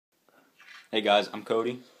Hey guys, I'm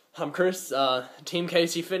Cody. I'm Chris, Team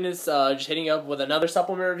KC Fitness, just hitting up with another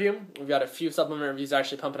supplement review. We've got a few supplement reviews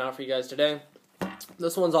actually pumping out for you guys today.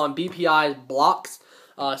 This one's on BPI's Blox,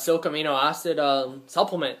 silk amino acid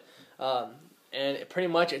supplement. And pretty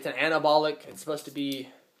much it's an anabolic. It's supposed to be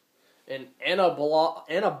an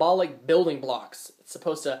anabolic building blocks. It's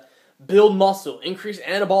supposed to build muscle, increase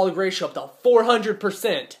anabolic ratio up to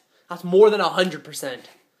 400%. That's more than 100%.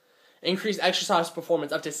 Increase exercise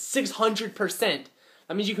performance up to 600%.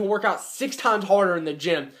 That means you can work out 6 times harder in the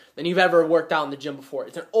gym than you've ever worked out in the gym before.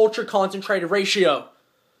 It's an ultra concentrated ratio.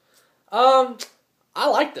 I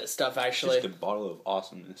like this stuff actually. Just a bottle of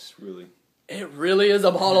awesomeness, really. It really is a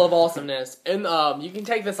bottle of awesomeness, and you can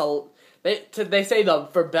take this. They say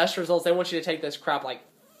for best results, they want you to take this crap like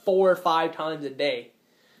 4 or 5 times a day.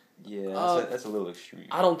 Yeah, that's a little extreme.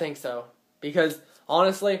 I don't think so, because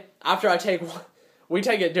honestly, after I take one, we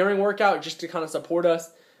take it during workout just to kind of support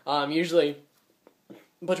us. Usually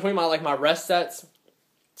between my rest sets,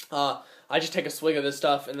 I just take a swig of this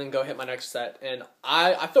stuff and then go hit my next set, and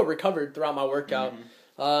I feel recovered throughout my workout.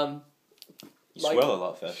 Mm-hmm. You swell a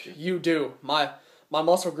lot faster. You do. My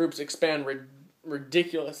muscle groups expand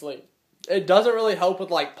ridiculously. It doesn't really help with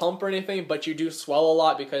pump or anything, but you do swell a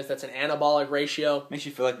lot because that's an anabolic ratio. Makes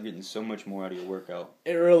you feel like you're getting so much more out of your workout.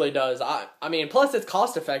 It really does. I mean, plus it's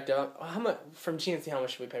cost effective. How much from GNC? How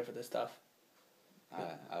much should we pay for this stuff?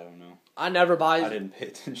 I don't know. I never buy. I didn't pay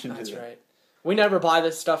attention to that. That's right. We never buy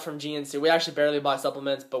this stuff from GNC. We actually barely buy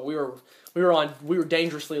supplements, but we were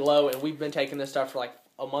dangerously low, and we've been taking this stuff for like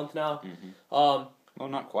a month now. Mm-hmm. Well,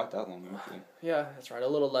 not quite that long, actually. Yeah, that's right. A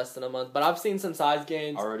little less than a month, but I've seen some size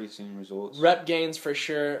gains. Already seen results. Rep gains for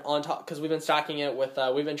sure on top, because we've been stacking it with.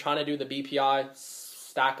 We've been trying to do the BPI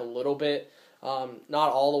stack a little bit, not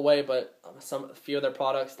all the way, but a few other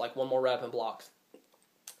products like one more rep and Blox.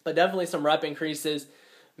 But definitely some rep increases,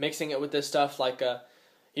 mixing it with this stuff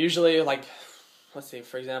usually let's see,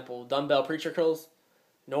 for example, dumbbell preacher curls.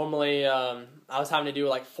 Normally, I was having to do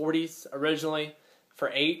 40s originally for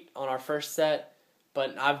 8 on our first set.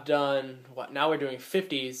 But I've done, now we're doing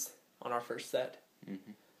 50s on our first set.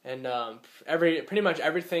 Mm-hmm. And pretty much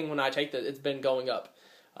everything when I take it's been going up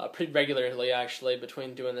pretty regularly, actually,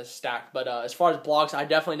 between doing this stack. But as far as blocks, I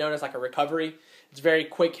definitely notice a recovery. It's very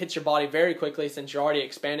quick, hits your body very quickly since you're already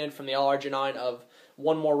expanded from the L-arginine of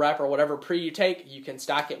one more rep or whatever you take. You can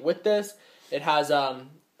stack it with this. It has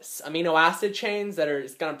amino acid chains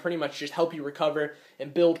it's going to pretty much just help you recover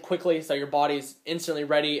and build quickly so your body's instantly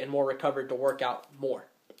ready and more recovered to work out more.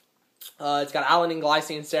 It's got alanine,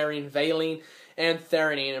 glycine, serine, valine, and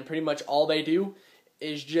threonine, and pretty much all they do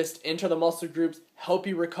is just enter the muscle groups, help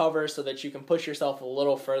you recover so that you can push yourself a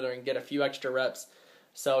little further and get a few extra reps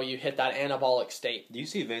so you hit that anabolic state. Do you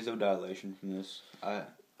see vasodilation from this? I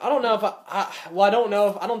don't know if I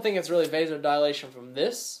don't think it's really vasodilation from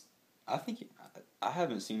this. I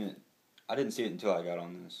haven't seen it. I didn't see it until I got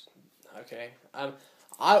on this. Okay.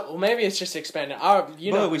 Maybe it's just expanded.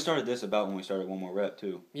 We started this about when we started one more rep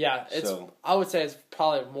too. Yeah, I would say it's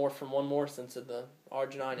probably more from one more since of the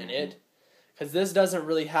arginine and it, because this doesn't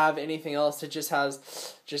really have anything else. It just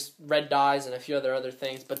has red dyes and a few other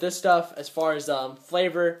things. But this stuff, as far as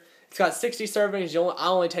flavor, it's got 60 servings. I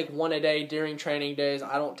only take 1 a day during training days.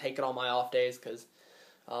 I don't take it on my off days because.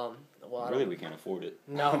 We can't afford it.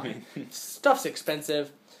 No, stuff's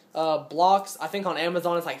expensive. Blox, I think on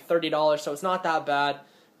Amazon it's like $30, so it's not that bad.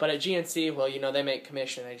 But at GNC, well, they make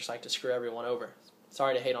commission. They just like to screw everyone over.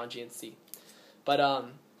 Sorry to hate on GNC. But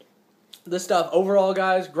this stuff, overall,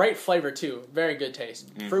 guys, great flavor too. Very good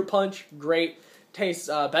taste. Mm. Fruit punch, great. Tastes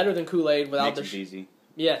better than Kool-Aid without Makes it easy.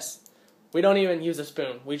 Yes. We don't even use a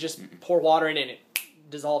spoon. We just pour water in it and it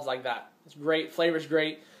dissolves like that. It's great. Flavor's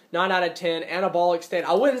great. 9 out of 10. Anabolic state.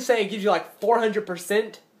 I wouldn't say it gives you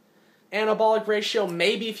 400% anabolic ratio.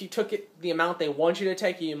 Maybe if you took it the amount they want you to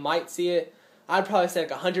take, you might see it. I'd probably say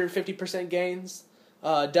 150% gains.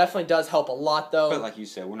 Definitely does help a lot, though. But like you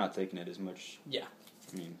said, we're not taking it as much. Yeah.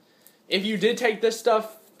 I mean, if you did take this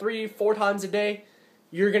stuff 3-4 times a day,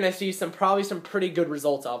 you're going to see probably some pretty good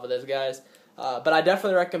results off of this, guys. But I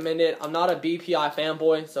definitely recommend it. I'm not a BPI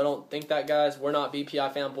fanboy, so don't think that, guys. We're not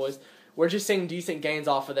BPI fanboys. We're just seeing decent gains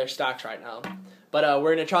off of their stocks right now. But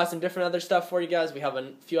we're going to try some different other stuff for you guys. We have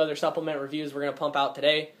a few other supplement reviews we're going to pump out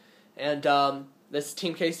today. And this is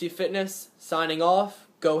Team KC Fitness signing off.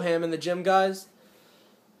 Go ham in the gym, guys.